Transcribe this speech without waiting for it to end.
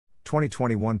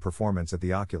2021 performance at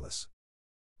the Oculus.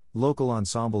 Local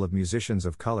ensemble of musicians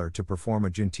of color to perform a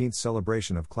Juneteenth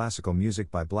celebration of classical music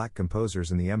by Black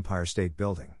composers in the Empire State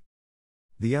Building.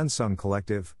 The Unsung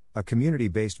Collective, a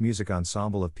community-based music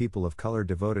ensemble of people of color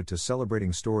devoted to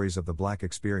celebrating stories of the Black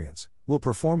experience, will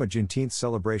perform a Juneteenth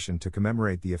celebration to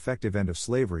commemorate the effective end of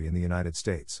slavery in the United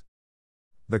States.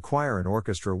 The choir and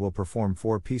orchestra will perform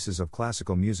 4 pieces of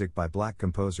classical music by Black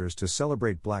composers to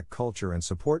celebrate Black culture and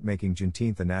support making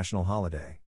Juneteenth a national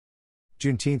holiday.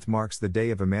 Juneteenth marks the day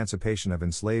of emancipation of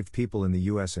enslaved people in the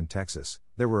U.S. and Texas.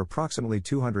 There were approximately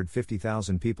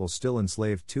 250,000 people still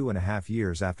enslaved 2.5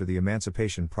 years after the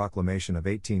Emancipation Proclamation of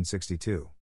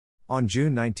 1862. On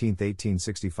June 19,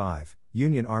 1865,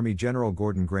 Union Army General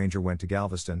Gordon Granger went to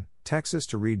Galveston, Texas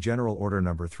to read General Order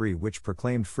No. 3, which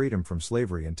proclaimed freedom from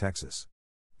slavery in Texas.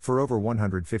 For over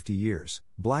 150 years,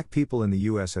 Black people in the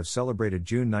U.S. have celebrated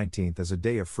June 19 as a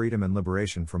day of freedom and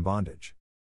liberation from bondage.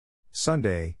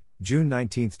 Sunday, June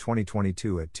 19,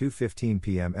 2022 at 2:15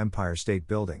 p.m. Empire State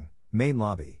Building, Main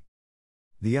Lobby.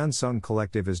 The Unsung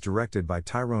Collective is directed by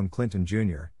Tyrone Clinton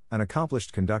Jr., an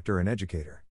accomplished conductor and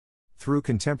educator. Through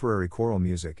contemporary choral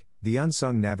music, The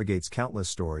Unsung navigates countless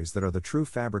stories that are the true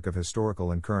fabric of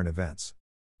historical and current events.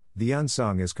 The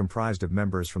Unsung is comprised of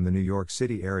members from the New York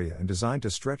City area and designed to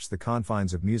stretch the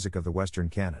confines of music of the Western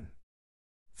canon.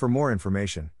 For more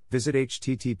information, visit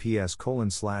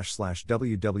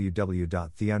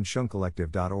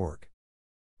https://www.theunsungcollective.org.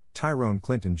 Tyrone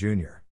Clinton Jr.